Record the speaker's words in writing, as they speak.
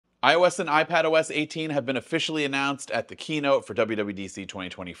iOS and iPadOS 18 have been officially announced at the keynote for WWDC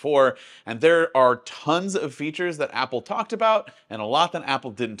 2024, and there are tons of features that Apple talked about and a lot that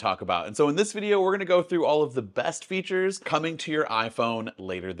Apple didn't talk about. And so in this video, we're going to go through all of the best features coming to your iPhone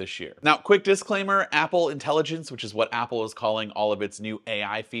later this year. Now, quick disclaimer, Apple Intelligence, which is what Apple is calling all of its new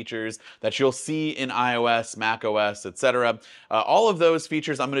AI features that you'll see in iOS, macOS, etc. All of those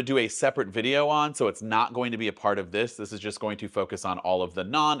features I'm going to do a separate video on, so it's not going to be a part of this. This is just going to focus on all of the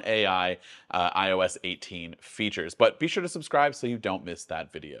non-AI iOS 18 features. But be sure to subscribe so you don't miss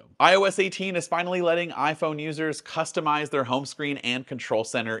that video. iOS 18 is finally letting iPhone users customize their home screen and control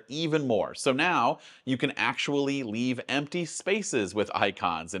center even more. So now you can actually leave empty spaces with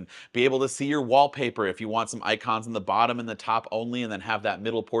icons and be able to see your wallpaper. If you want some icons in the bottom and the top only and then have that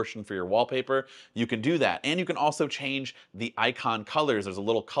middle portion for your wallpaper, you can do that. And you can also change the icon colors. There's a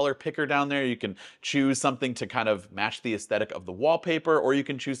little color picker down there. You can choose something to kind of match the aesthetic of the wallpaper, or you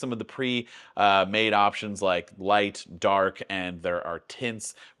can choose some of the pre-made options like light, dark, and there are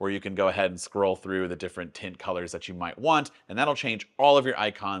tints where you can go ahead and scroll through the different tint colors that you might want, and that'll change all of your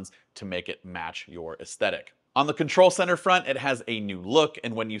icons to make it match your aesthetic. On the control center front, it has a new look,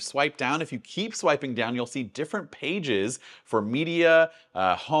 and when you swipe down, if you keep swiping down, you'll see different pages for media,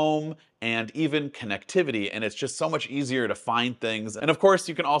 home, and even connectivity, and it's just so much easier to find things. And of course,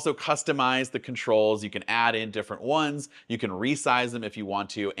 you can also customize the controls. You can add in different ones, you can resize them if you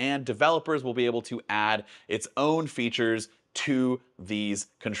want to, and developers will be able to add its own features to these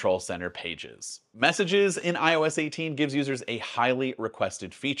control center pages. Messages in iOS 18 gives users a highly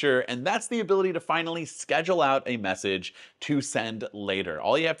requested feature, and that's the ability to finally schedule out a message to send later.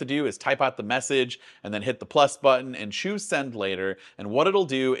 All you have to do is type out the message and then hit the plus button and choose send later. And what it'll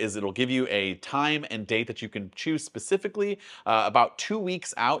do is it'll give you a time and date that you can choose specifically. About 2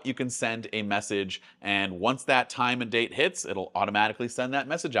 weeks out, you can send a message, and once that time and date hits, it'll automatically send that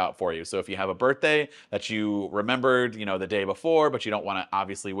message out for you. So if you have a birthday that you remembered, the day before, but you don't want to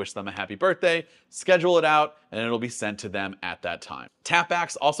obviously wish them a happy birthday, schedule it out and it'll be sent to them at that time.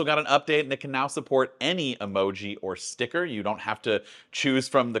 Tapbacks also got an update, and it can now support any emoji or sticker. You don't have to choose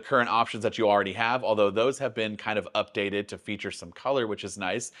from the current options that you already have, although those have been kind of updated to feature some color, which is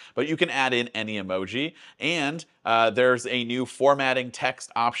nice, but you can add in any emoji. And there's a new formatting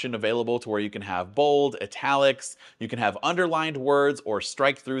text option available to where you can have bold, italics, you can have underlined words or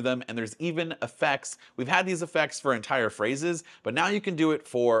strike through them, and there's even effects. We've had these effects for entire phrases, but now you can do it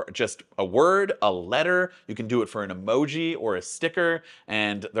for just a word, a letter, you can do it for an emoji or a sticker,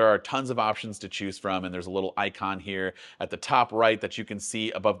 and there are tons of options to choose from, and there's a little icon here at the top right that you can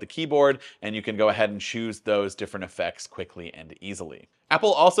see above the keyboard, and you can go ahead and choose those different effects quickly and easily.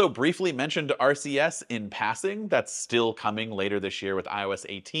 Apple also briefly mentioned RCS in passing. That's still coming later this year with iOS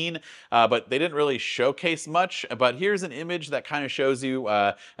 18, but they didn't really showcase much. But here's an image that kind of shows you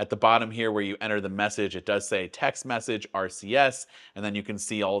at the bottom here where you enter the message. It does say text message RCS, and then you can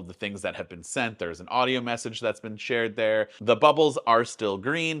see all of the things that have been sent. There's an audio message that's been shared there. The bubbles are still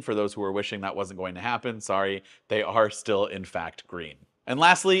green. For those who are wishing that wasn't going to happen, sorry, they are still in fact green. And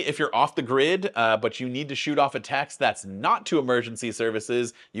lastly, if you're off the grid, but you need to shoot off a text that's not to emergency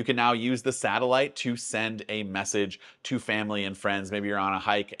services, you can now use the satellite to send a message to family and friends. Maybe you're on a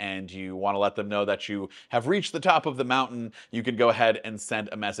hike and you want to let them know that you have reached the top of the mountain. You can go ahead and send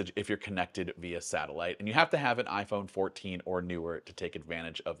a message if you're connected via satellite. And you have to have an iPhone 14 or newer to take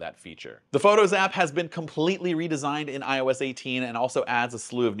advantage of that feature. The Photos app has been completely redesigned in iOS 18 and also adds a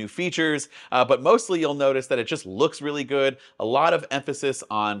slew of new features, but mostly you'll notice that it just looks really good. A lot of emphasis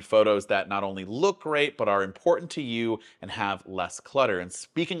on photos that not only look great, but are important to you and have less clutter. And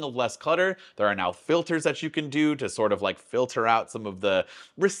speaking of less clutter, there are now filters that you can do to sort of like filter out some of the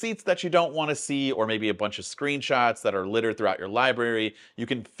receipts that you don't want to see, or maybe a bunch of screenshots that are littered throughout your library. You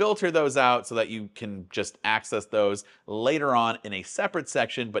can filter those out so that you can just access those later on in a separate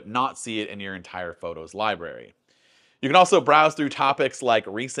section, but not see it in your entire photos library. You can also browse through topics like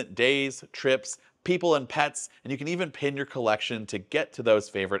recent days, trips, people and pets, and you can even pin your collection to get to those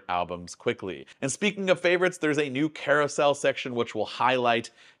favorite albums quickly. And speaking of favorites, there's a new carousel section which will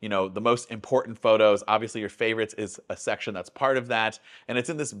highlight, the most important photos. Obviously your favorites is a section that's part of that, and it's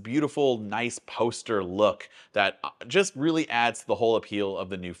in this beautiful, nice poster look that just really adds to the whole appeal of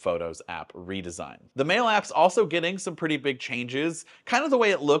the new Photos app redesign. The Mail app's also getting some pretty big changes, kind of the way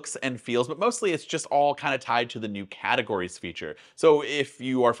it looks and feels, but mostly it's just all kind of tied to the new categories feature. So if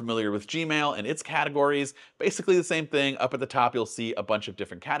you are familiar with Gmail and its categories. Basically the same thing. Up at the top, you'll see a bunch of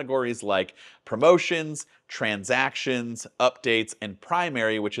different categories like promotions, transactions, updates, and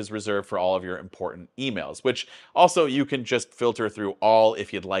primary, which is reserved for all of your important emails, which also you can just filter through all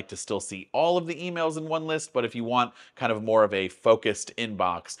if you'd like to still see all of the emails in one list. But if you want kind of more of a focused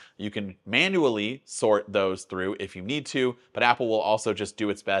inbox, you can manually sort those through if you need to, but Apple will also just do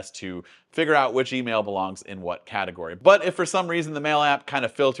its best to figure out which email belongs in what category. But if for some reason the Mail app kind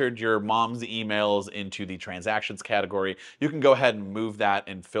of filtered your mom's emails into the transactions category, you can go ahead and move that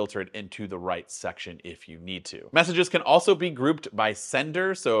and filter it into the right section if you need to. Messages can also be grouped by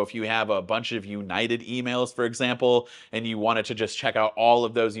sender. So if you have a bunch of United emails, for example, and you wanted to just check out all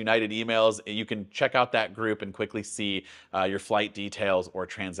of those United emails, you can check out that group and quickly see your flight details or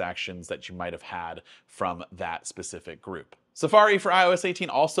transactions that you might have had from that specific group. Safari for iOS 18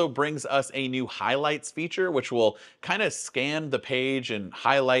 also brings us a new highlights feature, which will kind of scan the page and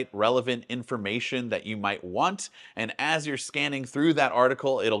highlight relevant information that you might want. And as you're scanning through that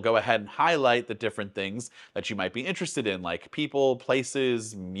article, it'll go ahead and highlight the different things that you might be interested in, like people,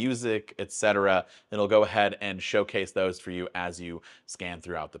 places, music, etc. It'll go ahead and showcase those for you as you scan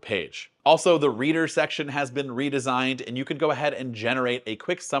throughout the page. Also, the reader section has been redesigned, and you can go ahead and generate a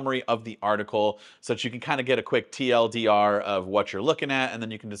quick summary of the article so that you can kind of get a quick TLDR of what you're looking at, and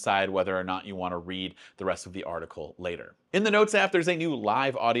then you can decide whether or not you want to read the rest of the article later. In the Notes app, there's a new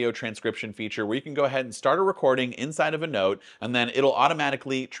live audio transcription feature where you can go ahead and start a recording inside of a note, and then it'll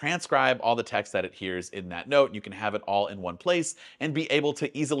automatically transcribe all the text that it hears in that note. You can have it all in one place and be able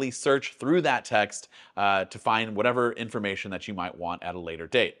to easily search through that text to find whatever information that you might want at a later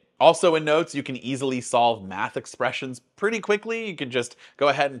date. Also in Notes, you can easily solve math expressions pretty quickly. You can just go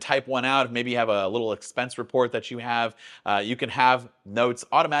ahead and type one out. If maybe you have a little expense report that you have, you can have Notes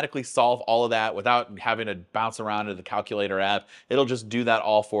automatically solve all of that without having to bounce around to the calculator app. It'll just do that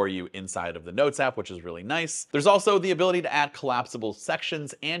all for you inside of the Notes app, which is really nice. There's also the ability to add collapsible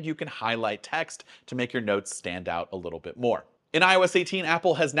sections, and you can highlight text to make your notes stand out a little bit more. In iOS 18,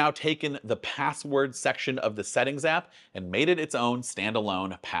 Apple has now taken the password section of the Settings app and made it its own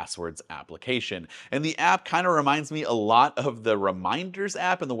standalone passwords application. And the app kind of reminds me a lot of the Reminders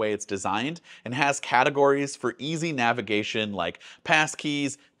app in the way it's designed, and has categories for easy navigation like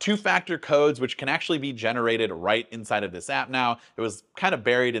passkeys, two-factor codes, which can actually be generated right inside of this app now. It was kind of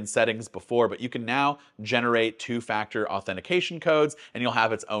buried in settings before, but you can now generate two-factor authentication codes, and you'll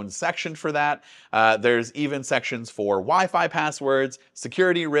have its own section for that. There's even sections for Wi-Fi passwords,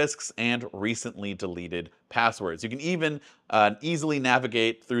 security risks, and recently deleted passwords. You can even easily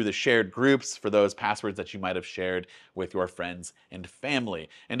navigate through the shared groups for those passwords that you might have shared with your friends and family.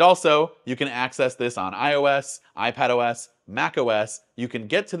 And also, you can access this on iOS, iPadOS, macOS. You can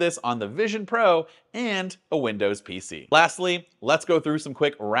get to this on the Vision Pro and a Windows PC. Lastly, let's go through some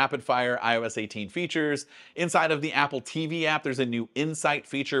quick rapid-fire iOS 18 features. Inside of the Apple TV app, there's a new Insight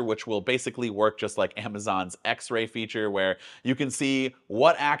feature, which will basically work just like Amazon's X-ray feature, where you can see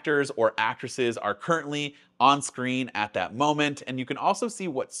what actors or actresses are currently on screen at that moment, and you can also see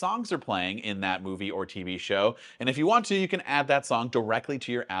what songs are playing in that movie or TV show. And if you want to, you can add that song directly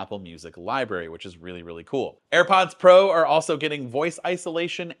to your Apple Music library, which is really, really cool. AirPods Pro are also getting voice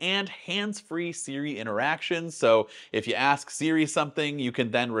isolation and hands-free Siri interactions. So if you ask Siri something, you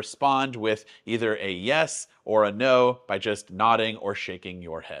can then respond with either a yes or a no by just nodding or shaking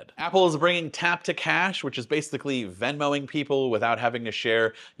your head. Apple is bringing Tap to Cash, which is basically Venmoing people without having to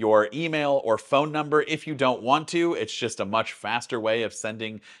share your email or phone number if you don't want to. It's just a much faster way of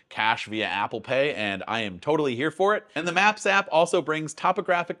sending cash via Apple Pay, and I am totally here for it. And the Maps app also brings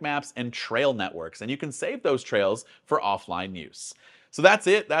topographic maps and trail networks, and you can save those trails for offline use. So that's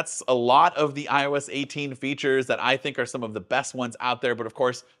it. That's a lot of the iOS 18 features that I think are some of the best ones out there. But of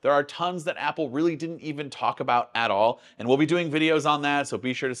course, there are tons that Apple really didn't even talk about at all. And we'll be doing videos on that. So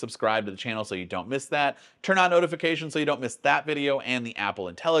be sure to subscribe to the channel so you don't miss that. Turn on notifications so you don't miss that video and the Apple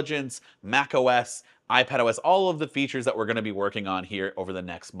Intelligence, macOS, iPadOS, all of the features that we're going to be working on here over the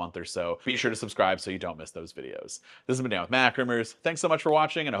next month or so. Be sure to subscribe so you don't miss those videos. This has been Dan with MacRumors. Thanks so much for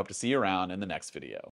watching, and I hope to see you around in the next video.